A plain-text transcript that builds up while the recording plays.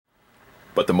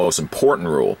But the most important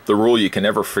rule, the rule you can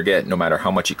never forget, no matter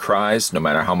how much he cries, no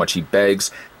matter how much he begs,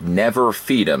 never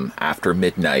feed him after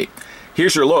midnight.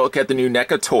 Here's your look at the new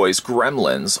NECA Toys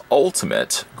Gremlins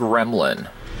Ultimate Gremlin.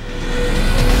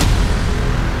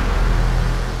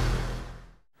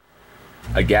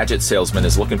 A gadget salesman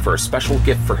is looking for a special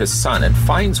gift for his son and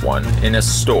finds one in a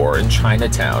store in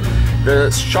Chinatown.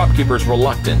 The shopkeeper is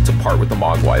reluctant to part with the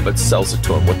Mogwai, but sells it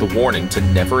to him with the warning to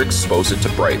never expose it to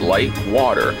bright light,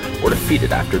 water, or to feed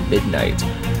it after midnight.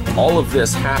 All of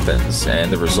this happens,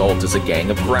 and the result is a gang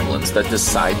of gremlins that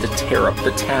decide to tear up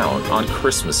the town on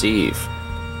Christmas Eve.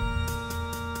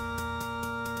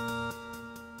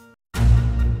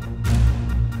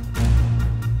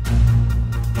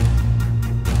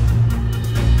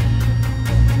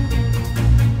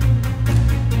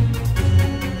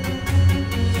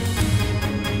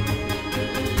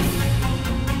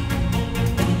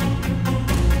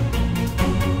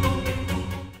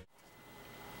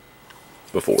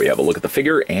 Before we have a look at the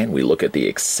figure and we look at the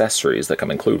accessories that come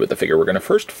included with the figure, we're going to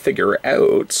first figure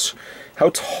out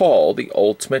how tall the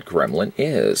Ultimate Gremlin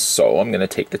is. So I'm going to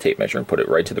take the tape measure and put it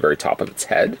right to the very top of its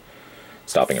head,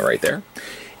 stopping it right there.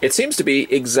 It seems to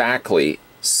be exactly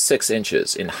 6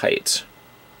 inches in height.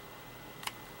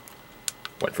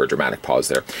 Went for a dramatic pause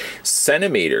there.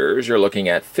 Centimeters, you're looking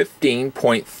at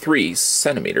 15.3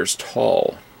 centimeters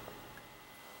tall.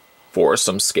 For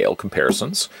some scale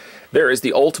comparisons, there is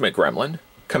the Ultimate Gremlin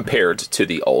compared to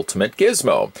the Ultimate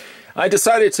Gizmo. I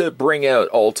decided to bring out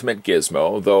Ultimate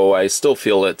Gizmo, though I still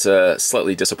feel it's a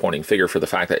slightly disappointing figure for the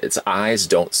fact that its eyes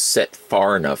don't sit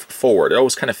far enough forward. It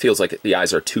always kind of feels like the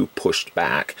eyes are too pushed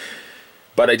back.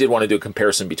 But I did want to do a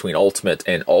comparison between Ultimate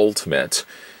and Ultimate.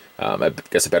 I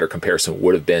guess a better comparison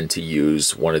would have been to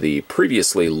use one of the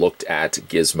previously looked at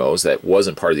Gizmos that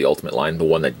wasn't part of the Ultimate line, the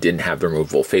one that didn't have the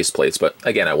removable faceplates. But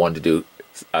again, I wanted to do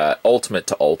Ultimate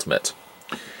to Ultimate.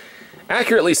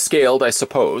 Accurately scaled, I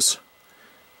suppose,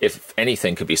 if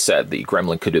anything could be said, the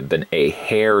Gremlin could have been a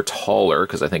hair taller,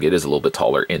 because I think it is a little bit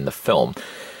taller in the film.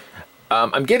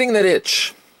 I'm getting that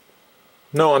itch.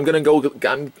 No, I'm gonna go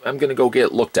get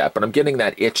it looked at, but I'm getting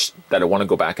that itch that I want to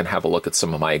go back and have a look at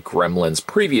some of my Gremlins,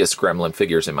 previous Gremlin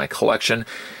figures in my collection.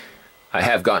 I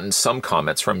have gotten some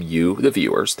comments from you, the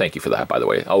viewers. Thank you for that, by the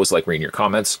way. I always like reading your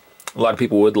comments. A lot of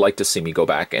people would like to see me go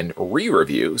back and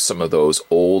re-review some of those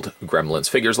old Gremlins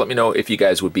figures. Let me know if you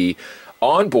guys would be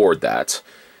on board that.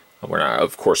 We're not,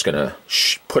 of course, going to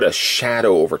put a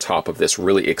shadow over top of this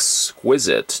really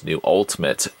exquisite new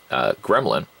Ultimate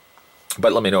Gremlin.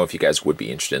 But let me know if you guys would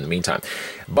be interested in the meantime.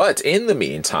 But in the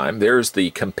meantime, there's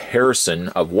the comparison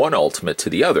of one Ultimate to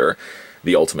the other,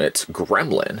 the Ultimate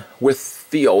Gremlin with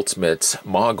the Ultimate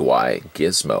Mogwai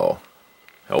Gizmo.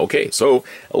 Okay, so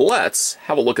let's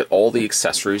have a look at all the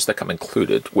accessories that come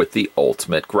included with the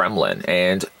Ultimate Gremlin.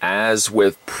 And as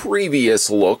with previous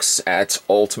looks at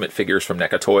Ultimate figures from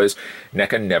NECA Toys,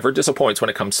 NECA never disappoints when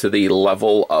it comes to the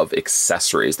level of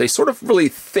accessories. They sort of really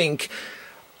think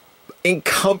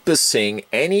encompassing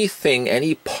anything,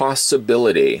 any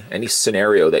possibility, any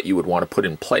scenario that you would want to put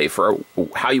in play for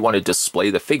how you want to display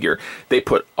the figure. They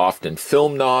put often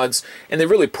film nods, and they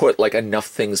really put like enough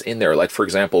things in there. Like for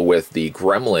example, with the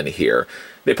Gremlin here,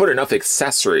 they put enough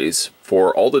accessories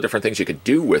for all the different things you could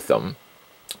do with them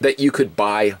that you could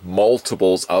buy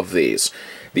multiples of these.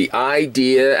 The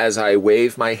idea, as I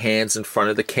wave my hands in front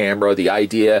of the camera, the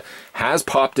idea has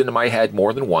popped into my head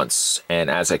more than once, and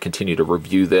as I continue to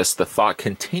review this, the thought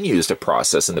continues to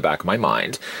process in the back of my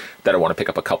mind that I want to pick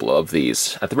up a couple of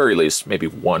these, at the very least, maybe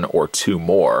 1 or 2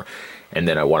 more, and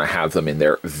then I want to have them in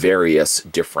their various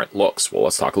different looks. Well,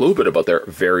 let's talk a little bit about their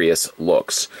various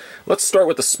looks. Let's start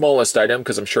with the smallest item,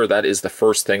 because I'm sure that is the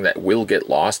first thing that will get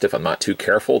lost if I'm not too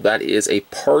careful. That is a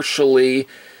partially,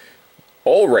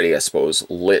 already I suppose,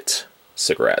 lit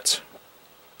cigarette.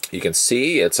 You can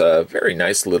see it's a very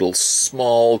nice little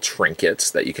small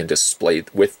trinket that you can display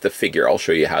with the figure. I'll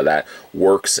show you how that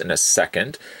works in a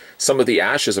second. Some of the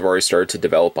ashes have already started to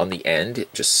develop on the end.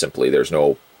 Just simply there's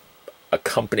no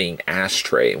accompanying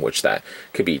ashtray in which that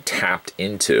could be tapped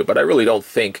into. But I really don't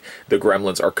think the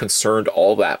Gremlins are concerned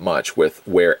all that much with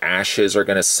where ashes are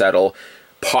going to settle.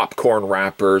 Popcorn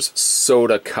wrappers,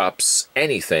 soda cups,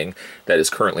 anything that is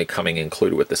currently coming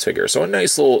included with this figure. So a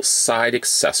nice little side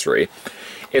accessory.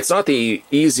 It's not the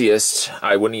easiest.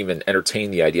 I wouldn't even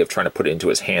entertain the idea of trying to put it into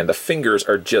his hand. The fingers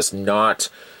are just not,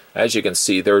 as you can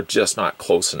see, they're just not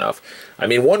close enough. I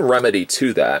mean, one remedy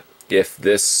to that,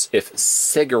 if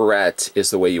cigarette is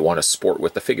the way you want to sport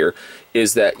with the figure,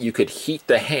 is that you could heat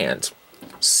the hand.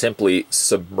 Simply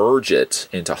submerge it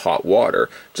into hot water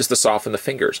just to soften the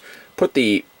fingers. Put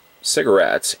the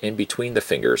cigarette in between the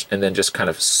fingers and then just kind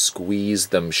of squeeze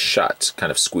them shut,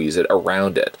 kind of squeeze it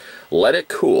around it. Let it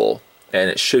cool, and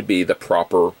it should be the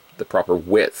proper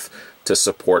width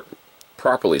to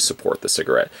properly support the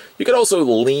cigarette. You could also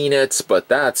lean it, but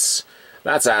that's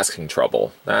asking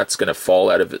trouble. That's going to fall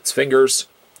out of its fingers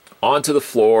onto the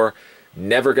floor,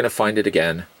 never going to find it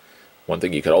again. One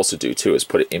thing you could also do too is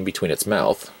put it in between its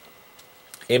mouth,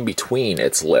 in between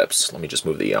its lips. Let me just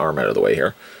move the arm out of the way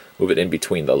here. Move it in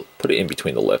between put it in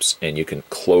between the lips, and you can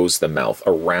close the mouth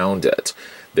around it.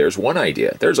 There's one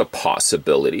idea. There's a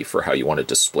possibility for how you want to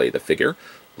display the figure.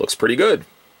 Looks pretty good.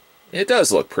 It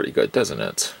does look pretty good, doesn't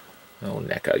it? Oh,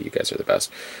 NECA, you guys are the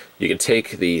best. You can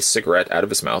take the cigarette out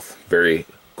of his mouth very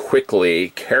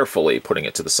quickly, carefully putting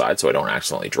it to the side so I don't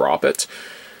accidentally drop it.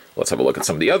 Let's have a look at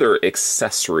some of the other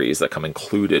accessories that come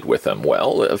included with them.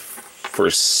 Well, for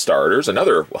starters,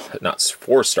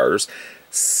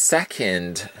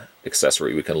 second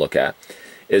accessory we can look at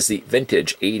is the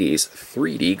vintage 80s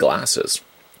 3D glasses.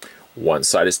 One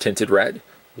side is tinted red,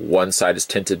 one side is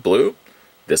tinted blue.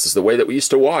 This is the way that we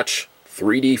used to watch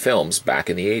 3D films back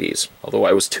in the 80s. Although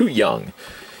I was too young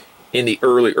in the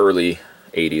early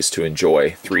 80s to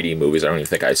enjoy 3D movies. I don't even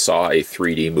think I saw a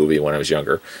 3D movie when I was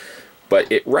younger. But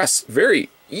it rests very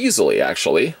easily,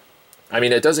 actually. I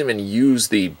mean, it doesn't even use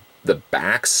the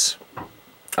backs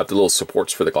of the little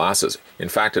supports for the glasses. In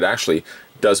fact, it actually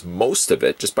does most of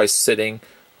it just by sitting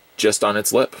just on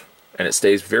its lip, and it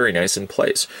stays very nice in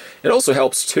place. It also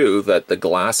helps too that the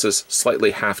glasses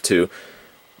slightly have to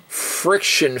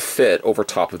friction fit over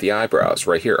top of the eyebrows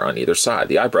right here on either side.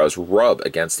 The eyebrows rub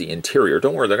against the interior.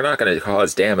 Don't worry, they're not going to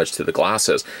cause damage to the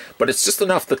glasses, but it's just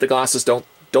enough that the glasses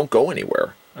don't go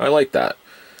anywhere. I like that.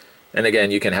 And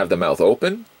again, you can have the mouth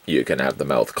open, you can have the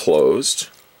mouth closed.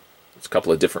 There's a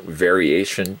couple of different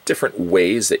different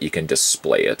ways that you can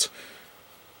display it.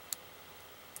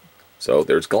 So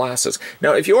there's glasses.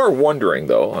 Now, if you are wondering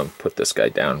though, I'll put this guy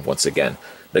down once again.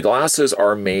 The glasses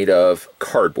are made of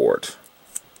cardboard.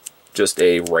 Just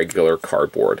a regular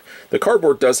cardboard. The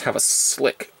cardboard does have a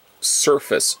slick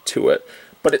surface to it,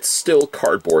 but it's still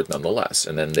cardboard nonetheless.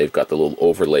 And then they've got the little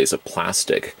overlays of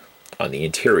plastic on the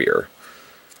interior.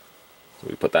 So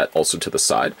we put that also to the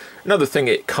side. Another thing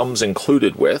it comes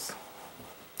included with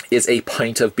is a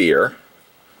pint of beer.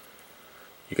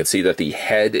 You can see that the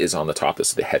head is on the top.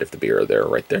 This is the head of the beer there,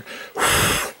 right there.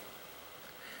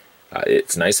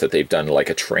 It's nice that they've done like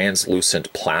a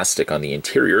translucent plastic on the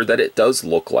interior that it does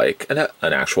look like an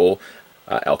actual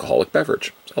alcoholic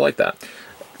beverage. So I like that.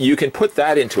 You can put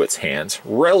that into its hands,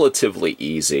 relatively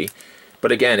easy.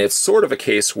 But again, it's sort of a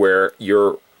case where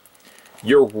you're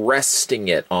resting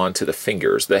it onto the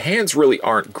fingers. The hands really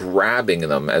aren't grabbing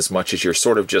them as much as you're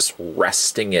sort of just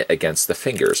resting it against the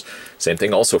fingers. Same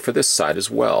thing also for this side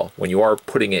as well. When you are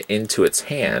putting it into its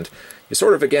hand, you're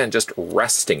sort of, again, just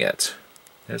resting it.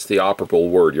 There's the operable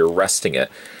word, you're resting it.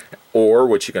 Or,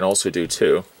 what you can also do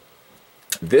too,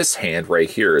 this hand right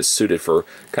here is suited for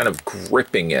kind of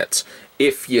gripping it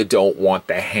if you don't want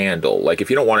the handle. Like if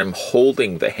you don't want him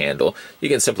holding the handle, you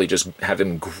can simply just have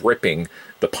him gripping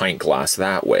the pint glass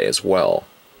that way as well.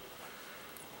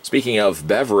 Speaking of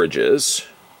beverages,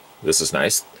 this is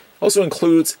nice. Also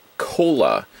includes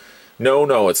cola.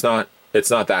 No, it's not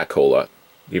that cola,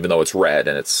 even though it's red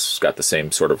and it's got the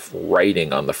same sort of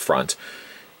writing on the front.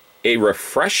 A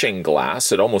refreshing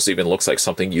glass. It almost even looks like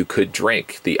something you could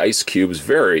drink. The ice cubes,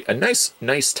 a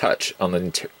nice touch on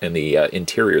the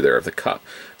interior there of the cup.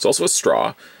 It's also a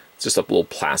straw. It's just a little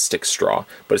plastic straw,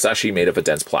 but it's actually made of a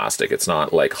dense plastic. It's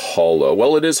not like hollow.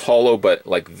 Well, it is hollow, but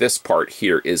like this part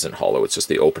here isn't hollow. It's just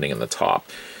the opening in the top.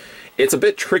 It's a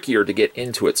bit trickier to get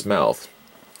into its mouth,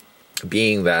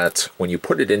 being that when you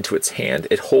put it into its hand,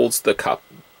 it holds the cup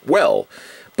well.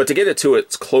 But to get it to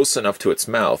its close enough to its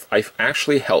mouth, I've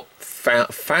actually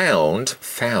found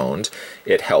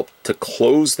it helped to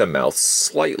close the mouth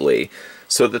slightly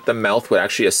so that the mouth would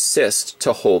actually assist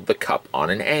to hold the cup on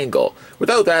an angle.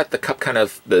 Without that,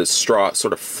 the straw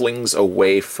sort of flings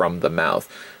away from the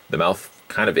mouth. The mouth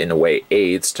kind of in a way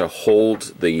aids to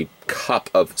hold the cup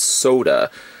of soda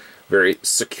very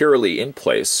securely in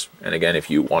place. And again, if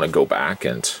you want to go back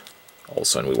and all of a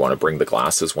sudden we want to bring the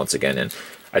glasses once again in,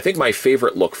 I think my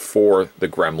favorite look for the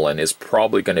Gremlin is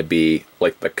probably going to be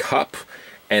like the cup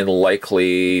and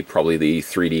likely probably the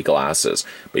 3D glasses.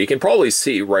 But you can probably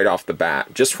see right off the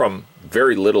bat, just from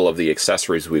very little of the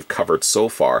accessories we've covered so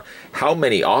far, how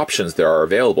many options there are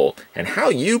available and how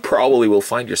you probably will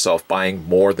find yourself buying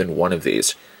more than one of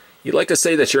these. You'd like to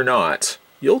say that you're not.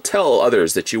 You'll tell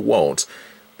others that you won't,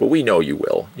 but we know you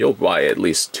will. You'll buy at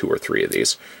least 2 or 3 of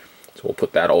these. So we'll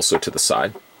put that also to the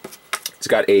side. It's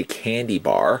got a candy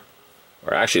bar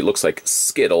or actually it looks like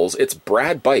Skittles. It's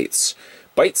Brad Bites,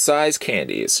 bite-sized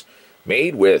candies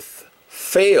made with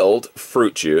failed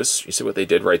fruit juice. You see what they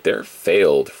did right there?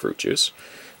 Failed fruit juice.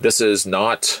 This is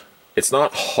not, it's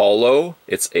not hollow,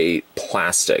 it's a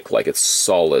plastic, like it's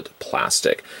solid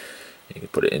plastic. You can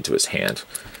put it into his hand.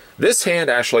 This hand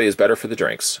actually is better for the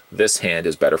drinks. This hand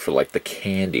is better for like the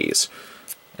candies.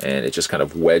 And it just kind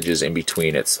of wedges in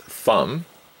between its thumb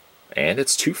and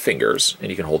its two fingers, and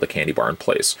you can hold the candy bar in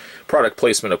place. Product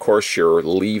placement, of course, you're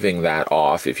leaving that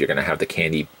off if you're going to have the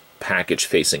candy package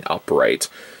facing upright.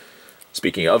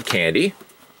 Speaking of candy,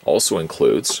 also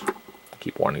includes, I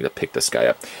keep wanting to pick this guy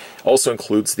up, also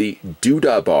includes the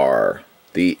Doodah Bar.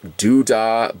 The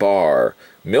Doodah Bar.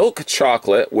 Milk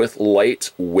chocolate with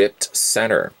light whipped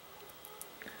center.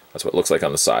 That's what it looks like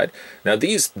on the side. Now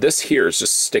this here is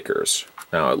just stickers.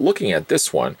 Now looking at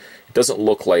this one, it doesn't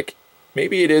look like,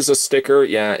 maybe it is a sticker.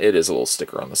 Yeah, it is a little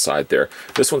sticker on the side there.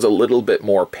 This one's a little bit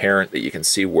more apparent that you can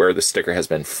see where the sticker has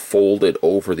been folded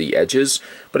over the edges.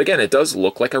 But again, it does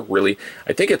look like a really,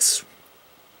 I think it's,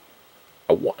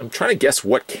 I'm trying to guess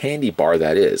what candy bar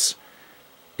that is.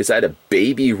 Is that a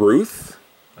Baby Ruth?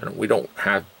 I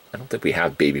don't think we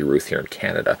have Baby Ruth here in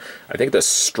Canada. I think the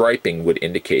striping would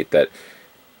indicate that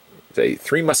the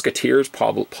Three Musketeers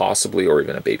possibly, or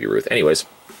even a Baby Ruth. Anyways,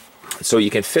 so you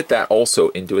can fit that also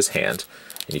into his hand,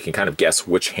 and you can kind of guess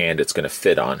which hand it's going to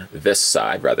fit on, this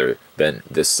side rather than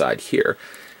this side here.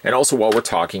 And also, while we're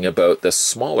talking about the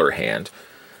smaller hand,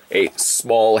 a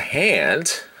small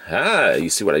hand, you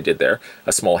see what I did there?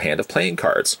 A small hand of playing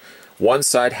cards. One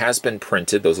side has been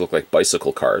printed, those look like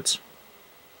bicycle cards.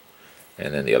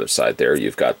 And then the other side there,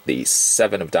 you've got the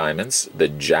 7 of diamonds, the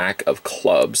Jack of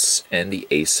clubs, and the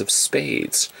Ace of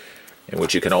spades, in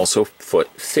which you can also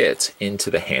fit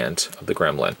into the hand of the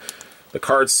gremlin. The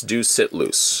cards do sit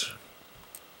loose,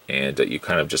 and you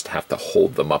kind of just have to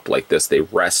hold them up like this. They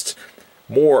rest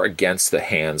more against the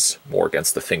hands, more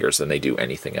against the fingers than they do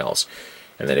anything else.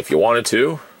 And then if you wanted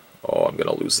to, oh, I'm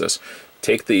going to lose this,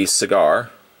 take the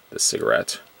cigar, the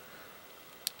cigarette,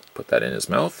 put that in his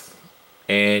mouth,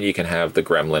 and you can have the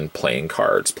gremlin playing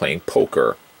cards, playing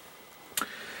poker.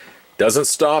 Doesn't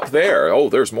stop there. Oh,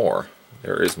 there's more.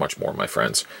 There is much more, my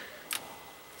friends.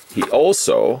 He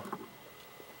also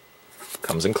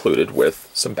comes included with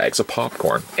some bags of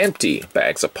popcorn. Empty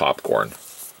bags of popcorn.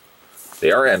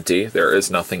 They are empty. There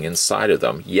is nothing inside of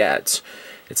them yet.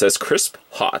 It says crisp,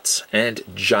 hot, and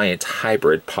giant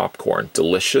hybrid popcorn.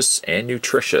 Delicious and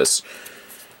nutritious.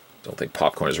 Don't think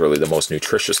popcorn is really the most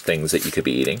nutritious things that you could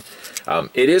be eating.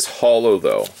 It is hollow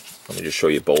though. Let me just show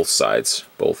you both sides,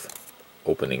 both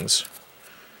openings.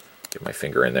 Get my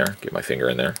finger in there, get my finger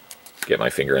in there, get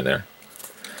my finger in there.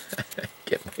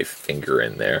 Get my finger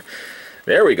in there.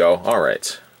 There we go. All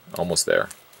right, almost there.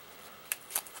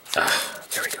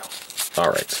 There we go. All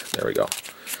right, there we go.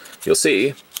 You'll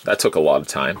see, that took a lot of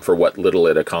time for what little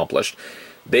it accomplished.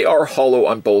 They are hollow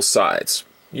on both sides.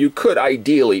 You could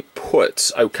ideally put,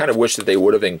 I kind of wish that they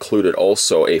would have included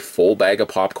also a full bag of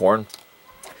popcorn,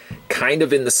 kind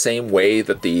of in the same way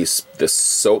that the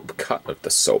soda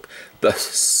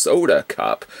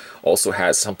cup also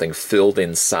has something filled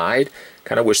inside.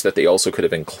 Kind of wish that they also could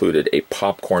have included a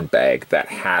popcorn bag that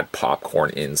had popcorn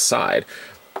inside.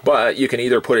 But you can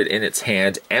either put it in its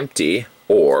hand empty,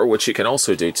 or what you can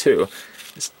also do too,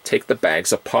 is take the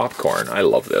bags of popcorn. I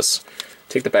love this.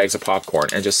 Take the bags of popcorn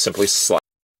and just simply slide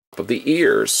of the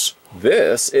ears.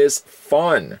 This is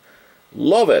fun.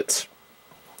 Love it.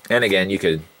 And again, you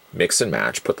could mix and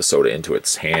match, put the soda into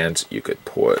its hand. You could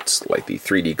put like the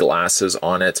 3D glasses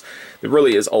on it. There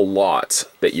really is a lot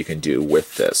that you can do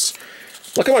with this.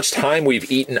 Look how much time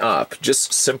we've eaten up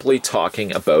just simply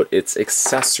talking about its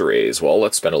accessories. Well,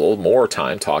 let's spend a little more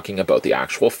time talking about the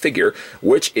actual figure,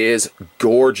 which is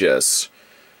gorgeous.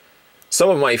 Some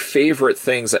of my favorite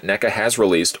things that NECA has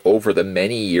released over the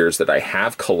many years that I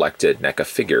have collected NECA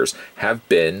figures have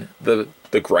been the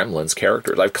Gremlins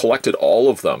characters. I've collected all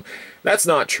of them. That's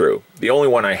not true. The only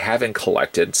one I haven't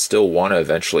collected, still want to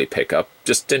eventually pick up,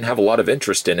 just didn't have a lot of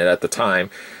interest in it at the time,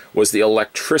 was the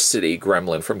electricity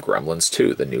gremlin from Gremlins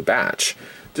 2, the new batch.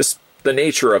 Just the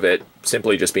nature of it,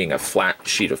 simply just being a flat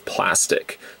sheet of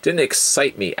plastic, didn't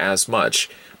excite me as much.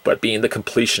 But being the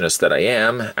completionist that I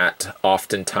am, at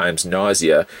oftentimes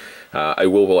nausea, I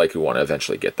will likely want to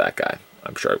eventually get that guy.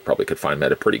 I'm sure I probably could find him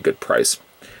at a pretty good price.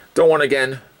 Don't want to,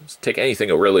 again, take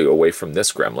anything really away from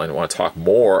this gremlin. I want to talk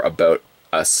more about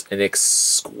an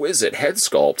exquisite head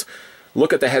sculpt.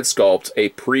 Look at the head sculpt, a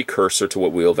precursor to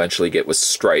what we'll eventually get with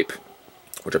Stripe,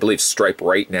 which I believe Stripe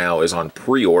right now is on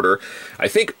pre-order. I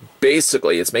think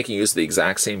basically it's making use of the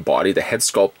exact same body. The head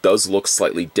sculpt does look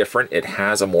slightly different. It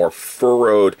has a more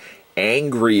furrowed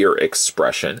angrier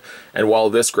expression. And while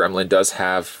this gremlin does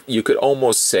have, you could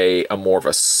almost say, a more of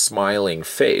a smiling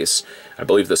face, I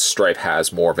believe the stripe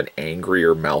has more of an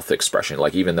angrier mouth expression,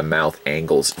 like even the mouth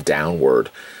angles downward.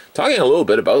 Talking a little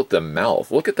bit about the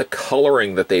mouth, look at the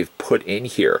coloring that they've put in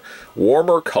here.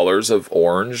 Warmer colors of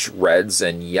orange, reds,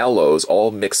 and yellows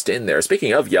all mixed in there.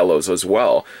 Speaking of yellows as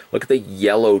well, look at the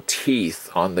yellow teeth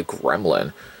on the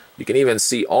gremlin. You can even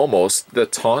see almost the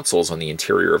tonsils on the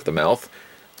interior of the mouth.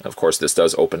 Of course, this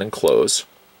does open and close.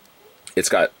 It's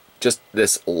got just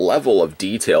this level of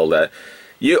detail that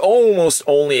you almost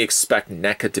only expect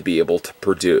NECA to be able to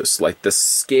produce. Like the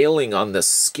scaling on the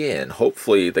skin,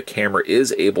 hopefully the camera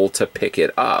is able to pick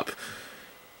it up.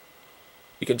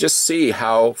 You can just see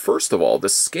how, first of all, the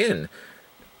skin,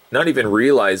 not even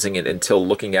realizing it until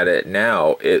looking at it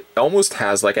now, it almost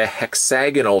has like a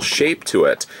hexagonal shape to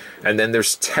it. And then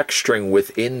there's texturing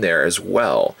within there as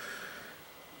well.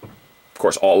 Of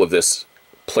course, all of this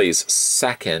plays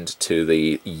second to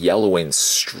the yellowing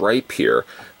stripe here.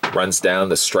 Runs down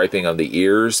the striping on the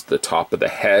ears, the top of the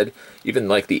head, even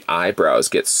like the eyebrows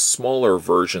get smaller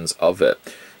versions of it.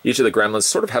 Each of the gremlins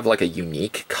sort of have like a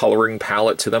unique coloring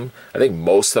palette to them. I think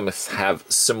most of them have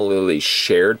similarly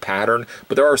shared pattern,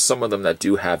 but there are some of them that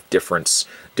do have different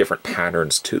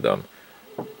patterns to them.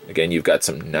 Again, you've got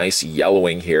some nice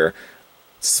yellowing here,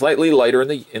 slightly lighter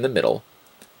in the middle,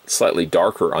 slightly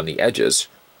darker on the edges,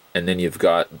 and then you've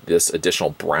got this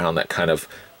additional brown that kind of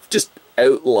just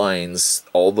outlines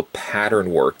all the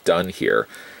pattern work done here.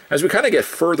 As we kind of get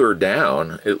further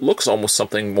down, it looks almost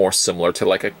something more similar to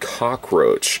like a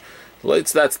cockroach.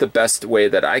 That's the best way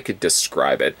that I could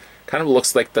describe it. Kind of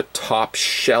looks like the top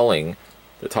shell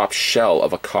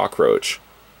of a cockroach.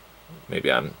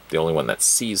 Maybe I'm the only one that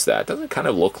sees that. Doesn't it kind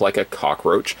of look like a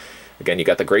cockroach? Again, you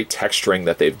got the great texturing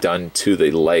that they've done to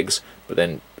the legs, but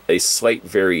then a slight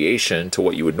variation to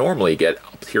what you would normally get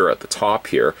up here at the top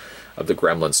here of the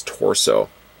gremlin's torso.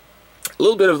 A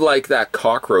little bit of like that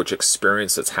cockroach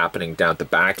experience that's happening down at the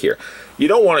back here. You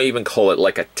don't want to even call it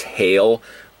like a tail,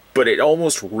 but it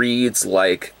almost reads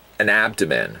like an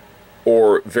abdomen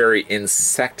or very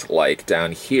insect-like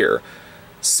down here.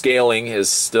 Scaling is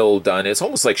still done. It's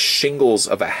almost like shingles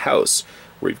of a house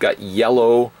where you've got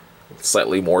yellow,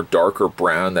 slightly more darker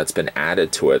brown that's been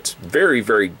added to it. Very,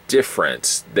 very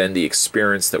different than the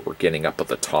experience that we're getting up at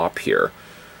the top here.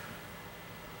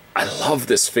 I love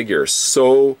this figure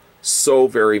so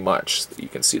very much. You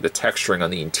can see the texturing on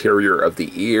the interior of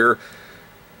the ear.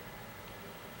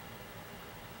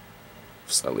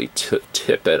 Slightly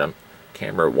tip it.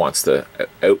 Camera wants to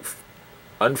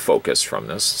unfocus from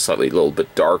this. Slightly a little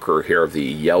bit darker here of the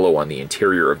yellow on the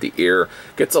interior of the ear.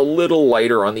 Gets a little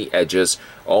lighter on the edges,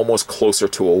 almost closer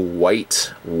to a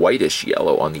whitish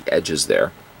yellow on the edges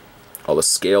there. All the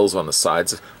scales on the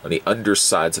sides, on the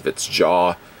undersides of its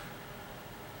jaw.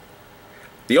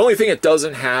 The only thing it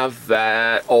doesn't have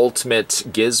that Ultimate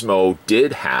Gizmo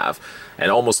did have,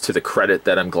 and almost to the credit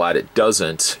that I'm glad it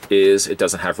doesn't, is it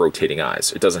doesn't have rotating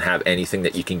eyes. It doesn't have anything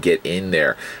that you can get in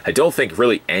there. I don't think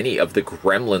really any of the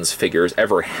Gremlins figures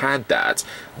ever had that.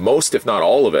 Most, if not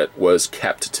all of it, was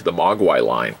kept to the Mogwai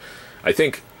line. I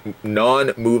think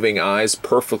non-moving eyes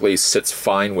perfectly sits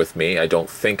fine with me. I don't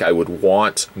think I would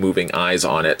want moving eyes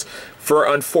on it, for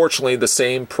unfortunately the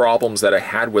same problems that I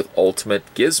had with Ultimate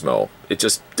Gizmo.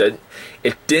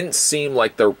 It didn't seem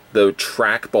like the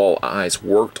trackball eyes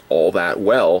worked all that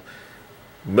well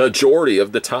majority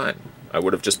of the time. I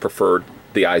would have just preferred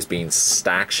the eyes being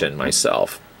staction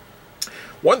myself.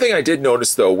 One thing I did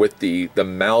notice though with the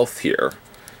mouth here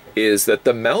is that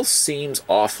the mouth seems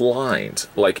offlined,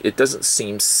 like it doesn't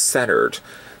seem centered.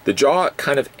 The jaw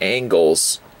kind of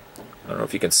angles, I don't know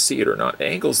if you can see it or not, it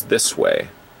angles this way.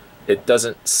 It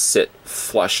doesn't sit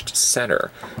flushed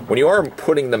center. When you are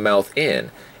putting the mouth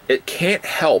in, it can't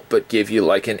help but give you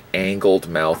like an angled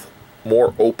mouth,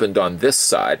 more opened on this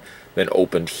side than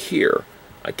opened here.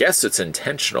 I guess it's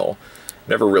intentional.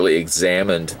 Never really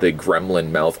examined the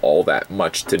Gremlin mouth all that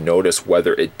much to notice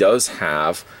whether it does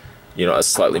have, you know, a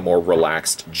slightly more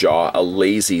relaxed jaw, a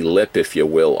lazy lip, if you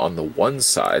will, on the one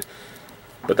side.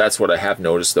 But that's what I have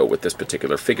noticed though with this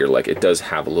particular figure. Like it does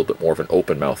have a little bit more of an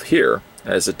open mouth here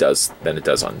than it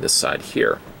does on this side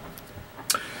here.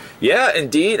 Yeah,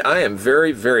 indeed, I am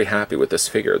very, very happy with this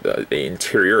figure. The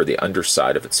interior, the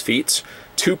underside of its feet,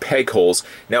 2 peg holes.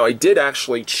 Now, I did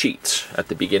actually cheat at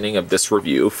the beginning of this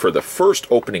review. For the first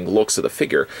opening looks of the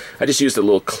figure, I just used a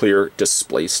little clear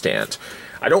display stand.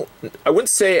 I wouldn't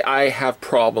say I have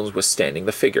problems with standing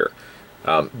the figure,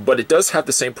 but it does have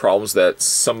the same problems that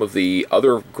some of the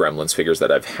other Gremlins figures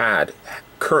that I've had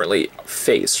currently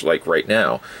face, like right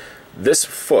now. This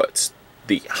foot,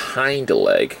 the hind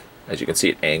leg, as you can see,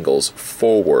 it angles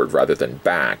forward rather than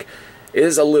back,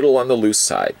 is a little on the loose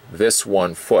side. This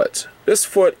 1 foot. This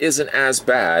foot isn't as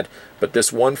bad, but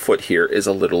this 1 foot here is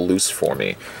a little loose for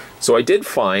me. So I did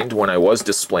find when I was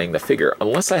displaying the figure,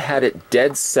 unless I had it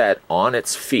dead set on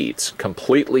its feet,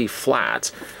 completely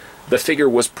flat, the figure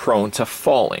was prone to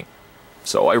falling.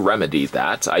 So I remedied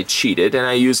that. I cheated and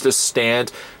I used a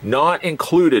stand not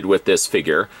included with this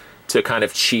figure to kind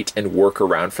of cheat and work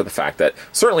around for the fact that,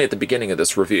 certainly at the beginning of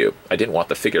this review, I didn't want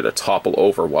the figure to topple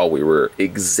over while we were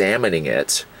examining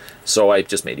it, so I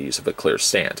just made use of a clear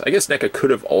stand. I guess NECA could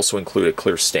have also included a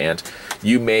clear stand.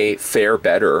 You may fare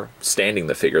better standing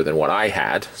the figure than what I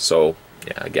had, so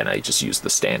yeah, again, I just used the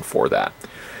stand for that.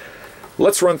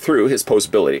 Let's run through his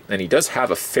posability, and he does have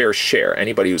a fair share.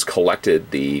 Anybody who's collected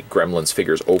the Gremlins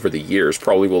figures over the years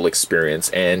probably will experience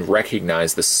and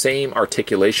recognize the same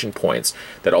articulation points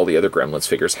that all the other Gremlins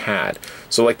figures had.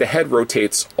 So like the head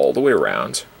rotates all the way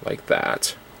around, like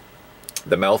that.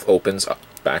 The mouth opens up,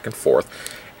 back and forth.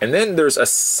 And then there's a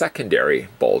secondary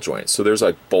ball joint. So there's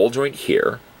a ball joint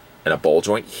here, and a ball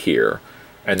joint here,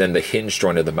 and then the hinge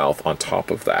joint of the mouth on top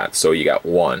of that. So you got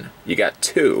 1, you got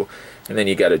 2, and then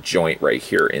you got a joint right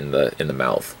here in the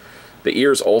mouth. The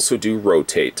ears also do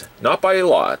rotate, not by a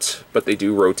lot, but they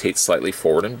do rotate slightly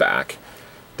forward and back.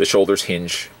 The shoulders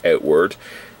hinge outward.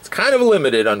 It's kind of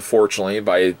limited, unfortunately,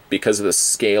 because of the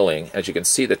scaling. As you can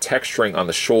see, the texturing on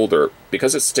the shoulder,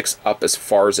 because it sticks up as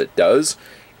far as it does,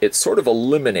 it sort of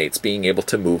eliminates being able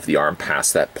to move the arm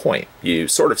past that point. You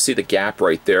sort of see the gap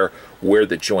right there where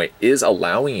the joint is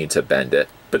allowing you to bend it,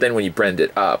 but then when you bend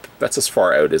it up, that's as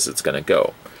far out as it's going to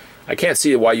go. I can't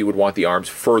see why you would want the arms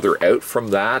further out from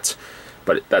that,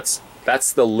 but that's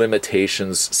the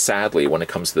limitations, sadly, when it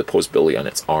comes to the posability on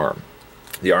its arm.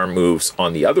 The arm moves,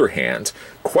 on the other hand,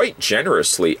 quite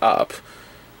generously up,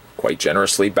 quite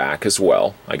generously back as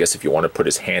well. I guess if you want to put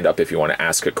his hand up, if you want to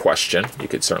ask a question, you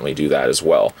could certainly do that as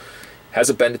well. Has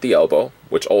a bend at the elbow,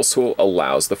 which also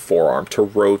allows the forearm to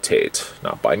rotate.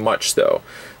 Not by much, though.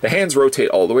 The hands rotate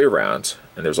all the way around,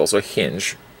 and there's also a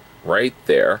hinge right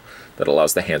there that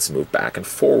allows the hands to move back and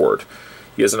forward.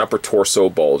 He has an upper torso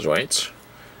ball joint,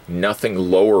 nothing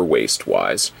lower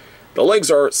waist-wise. The legs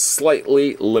are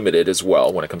slightly limited as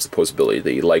well when it comes to posability.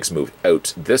 The legs move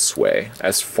out this way,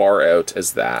 as far out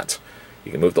as that.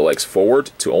 You can move the legs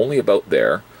forward to only about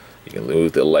there. You can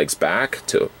move the legs back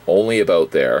to only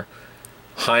about there.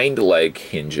 Hind leg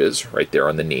hinges right there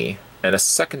on the knee, and a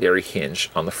secondary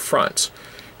hinge on the front.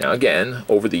 Now again,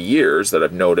 over the years that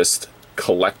I've noticed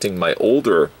collecting my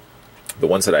older, the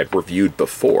ones that I've reviewed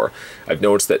before, I've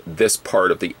noticed that this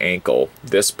part of the ankle,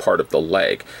 this part of the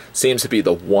leg, seems to be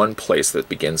the one place that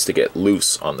begins to get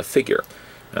loose on the figure.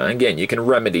 Again, you can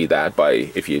remedy that by,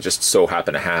 if you just so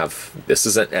happen to have, this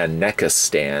isn't a NECA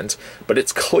stand, but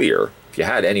it's clear. If you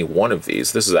had any one of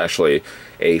these, this is actually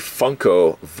a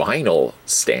Funko vinyl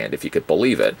stand, if you could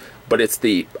believe it, but it's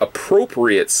the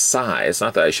appropriate size.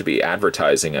 Not that I should be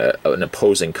advertising an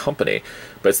opposing company,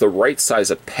 but it's the right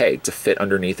size of peg to fit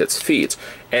underneath its feet,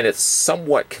 and it's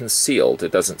somewhat concealed.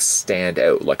 It doesn't stand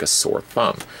out like a sore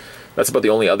thumb. That's about the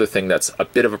only other thing that's a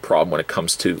bit of a problem when it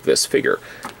comes to this figure.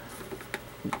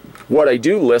 What I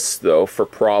do list, though, for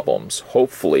problems,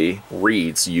 hopefully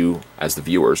reads, you as the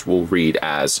viewers will read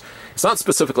as, it's not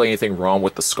specifically anything wrong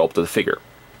with the sculpt of the figure.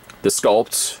 The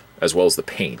sculpt, as well as the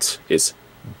paint, is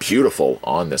beautiful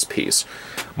on this piece.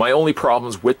 My only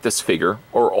problems with this figure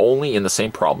are only in the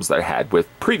same problems that I had with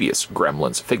previous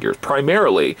Gremlins figures,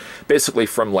 primarily, basically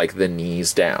from like the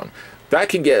knees down. That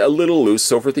can get a little loose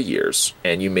over the years,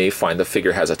 and you may find the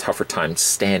figure has a tougher time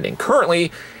standing.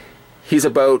 Currently, he's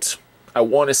about, I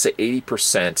want to say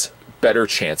 80% better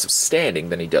chance of standing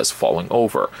than he does falling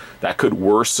over. That could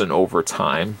worsen over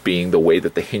time, being the way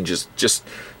that the hinges, just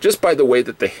by the way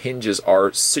that the hinges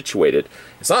are situated.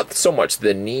 It's not so much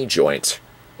the knee joint,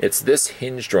 it's this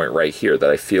hinge joint right here that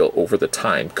I feel over the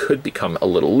time could become a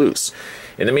little loose.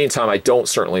 In the meantime, I don't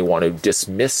certainly want to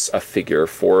dismiss a figure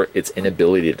for its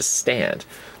inability to stand.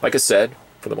 Like I said,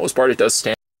 for the most part it does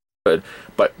stand good,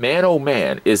 but man oh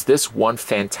man, is this one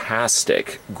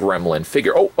fantastic Gremlin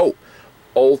figure. Oh,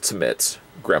 ultimate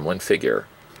Gremlin figure.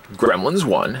 Gremlins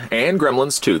 1 and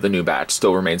Gremlins 2, the new batch,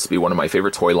 still remains to be one of my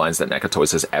favorite toy lines that NECA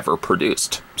Toys has ever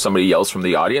produced. Somebody yells from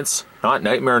the audience, not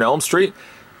Nightmare on Elm Street?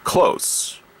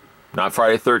 Close. Not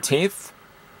Friday the 13th?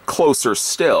 Closer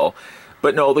still.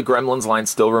 But no, the Gremlins line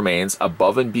still remains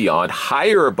above and beyond,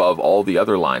 higher above all the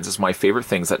other lines, as my favorite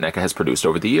things that NECA has produced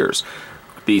over the years.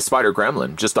 The Spider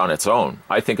Gremlin, just on its own,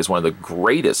 I think is one of the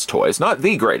greatest toys. Not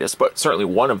the greatest, but certainly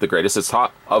one of the greatest. It's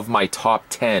top of my top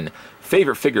 10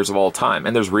 favorite figures of all time,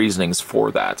 and there's reasonings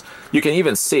for that. You can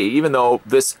even see, even though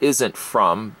this isn't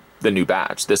from the new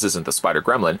batch. This isn't the Spider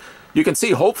Gremlin. You can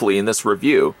see, hopefully, in this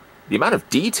review, the amount of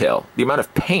detail, the amount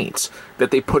of paint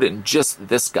that they put in just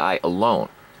this guy alone.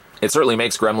 It certainly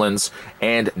makes Gremlins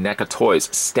and NECA Toys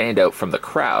stand out from the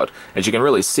crowd. As you can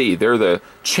really see, they're the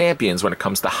champions when it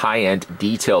comes to high-end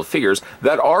detailed figures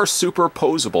that are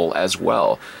superposable as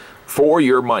well. For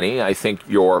your money, I think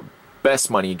your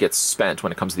best money gets spent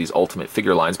when it comes to these Ultimate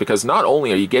figure lines, because not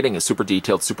only are you getting a super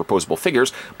detailed, superposable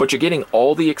figures, but you're getting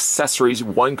all the accessories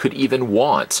one could even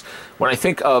want. When I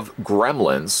think of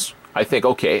Gremlins, I think,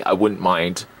 okay, I wouldn't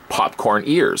mind popcorn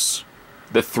ears,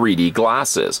 the 3D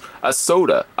glasses, a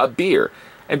soda, a beer,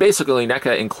 and basically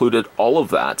NECA included all of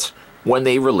that when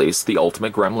they released the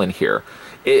Ultimate Gremlin here.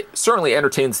 It certainly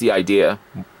entertains the idea,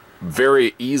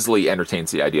 very easily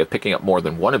entertains the idea of picking up more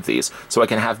than one of these, so I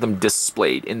can have them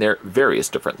displayed in their various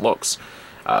different looks.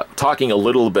 Talking a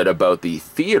little bit about the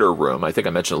theater room, I think I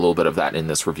mentioned a little bit of that in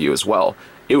this review as well.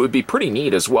 It would be pretty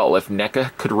neat as well if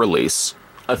NECA could release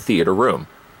a theater room.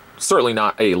 Certainly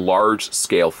not a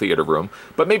large-scale theater room,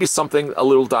 but maybe something, a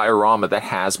little diorama that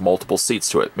has multiple seats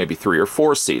to it, maybe 3 or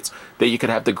 4 seats, that you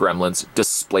could have the Gremlins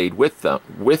displayed with them,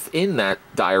 within that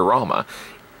diorama,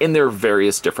 in their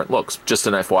various different looks. Just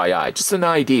an FYI, just an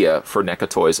idea for NECA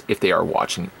Toys if they are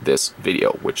watching this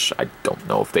video, which I don't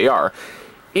know if they are.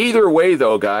 Either way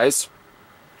though, guys,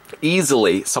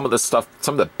 easily some of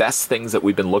the best things that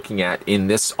we've been looking at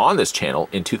on this channel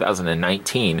in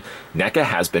 2019, NECA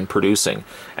has been producing.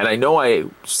 And I know I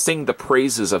sing the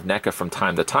praises of NECA from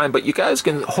time to time, but you guys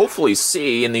can hopefully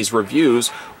see in these reviews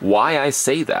why I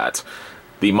say that.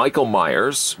 The Michael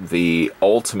Myers, the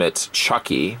Ultimate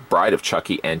Chucky, Bride of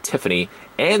Chucky and Tiffany,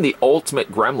 and the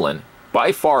Ultimate Gremlin,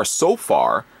 by far, so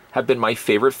far, have been my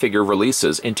favorite figure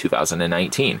releases in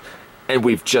 2019. And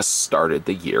we've just started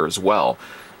the year as well.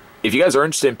 If you guys are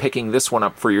interested in picking this one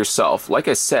up for yourself, like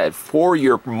I said, for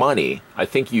your money, I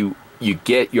think you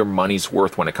get your money's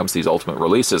worth when it comes to these Ultimate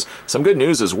releases. Some good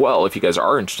news as well, if you guys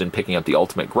are interested in picking up the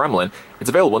Ultimate Gremlin,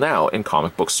 it's available now in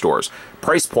comic book stores.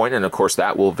 Price point, and of course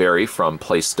that will vary from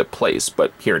place to place,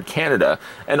 but here in Canada,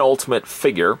 an Ultimate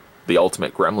figure, the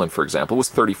Ultimate Gremlin for example, was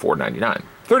 $34.99.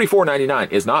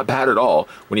 $34.99 is not bad at all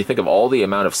when you think of all the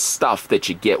amount of stuff that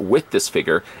you get with this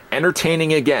figure.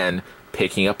 Entertaining again,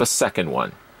 picking up a second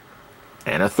one.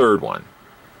 And a third one.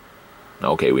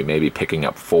 Okay, we may be picking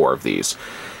up 4 of these.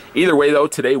 Either way, though,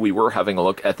 today we were having a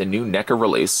look at the new NECA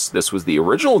release. This was the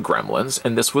original Gremlins,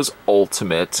 and this was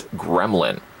Ultimate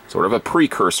Gremlin. Sort of a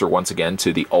precursor, once again,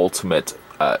 to the Ultimate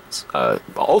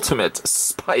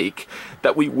Spike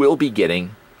that we will be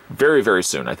getting very, very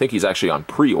soon. I think he's actually on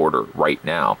pre-order right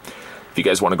now. If you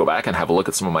guys want to go back and have a look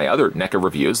at some of my other NECA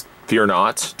reviews, fear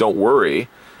not, don't worry.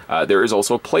 There is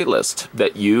also a playlist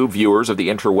that you, viewers of the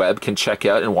interweb, can check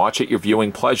out and watch at your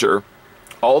viewing pleasure.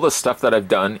 All the stuff that I've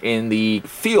done in the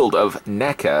field of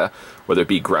NECA, whether it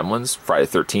be Gremlins, Friday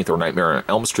the 13th, or Nightmare on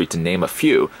Elm Street, to name a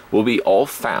few, will be all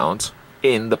found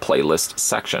in the playlist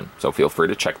section. So feel free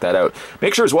to check that out.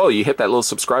 Make sure as well you hit that little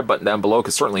subscribe button down below,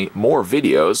 because certainly more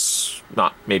videos,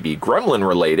 not maybe Gremlin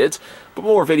related, but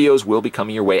more videos will be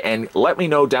coming your way. And let me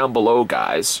know down below,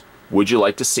 guys, would you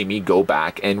like to see me go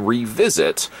back and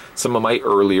revisit some of my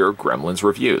earlier Gremlins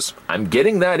reviews? I'm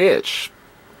getting that itch.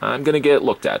 I'm going to get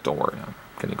looked at, don't worry. I'm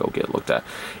going to go get looked at.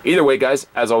 Either way, guys,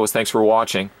 as always, thanks for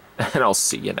watching, and I'll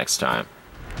see you next time.